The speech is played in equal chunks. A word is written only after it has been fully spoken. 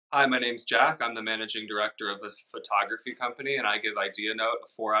Hi, my name's Jack. I'm the managing director of a photography company, and I give Ideanote a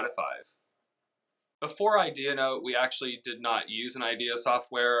 4 out of 5. Before Ideanote, we actually did not use an idea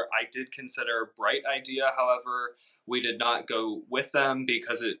software. I did consider Bright Idea, however, we did not go with them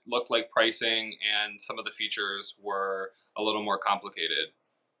because it looked like pricing and some of the features were a little more complicated.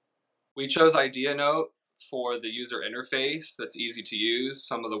 We chose Ideanote for the user interface that's easy to use,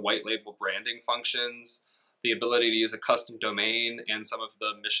 some of the white label branding functions, the ability to use a custom domain, and some of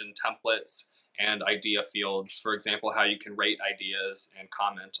the mission templates and idea fields. For example, how you can rate ideas and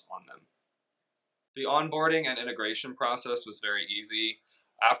comment on them. The onboarding and integration process was very easy.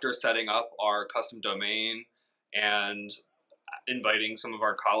 After setting up our custom domain and inviting some of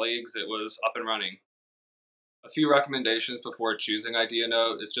our colleagues, it was up and running. A few recommendations before choosing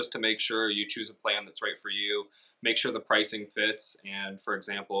Ideanote is just to make sure you choose a plan that's right for you. Make sure the pricing fits, and for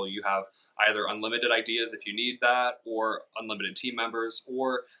example, you have either unlimited ideas if you need that, or unlimited team members,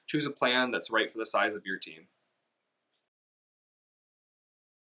 or choose a plan that's right for the size of your team.